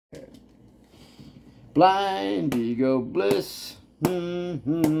Blind ego bliss.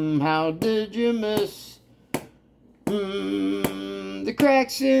 How did you miss the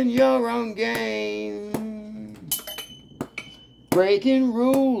cracks in your own game? Breaking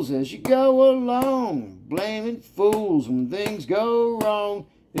rules as you go along, blaming fools when things go wrong.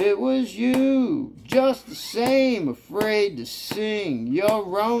 It was you, just the same, afraid to sing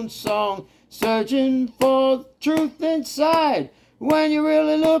your own song, searching for the truth inside when you're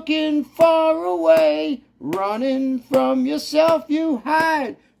really looking far away. Running from yourself, you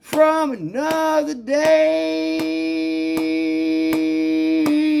hide from another day.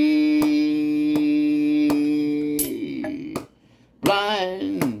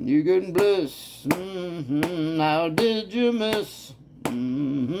 Blind, you couldn't bliss. How did you miss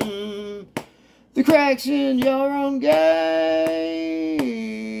the cracks in your own game?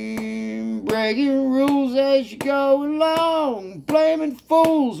 Breaking rules as you go along, blaming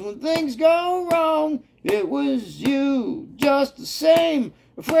fools when things go wrong. It was you, just the same,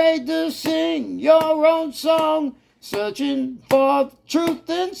 afraid to sing your own song, searching for the truth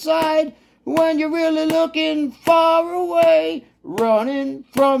inside when you're really looking far away. Running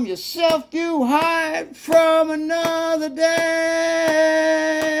from yourself, you hide from another day.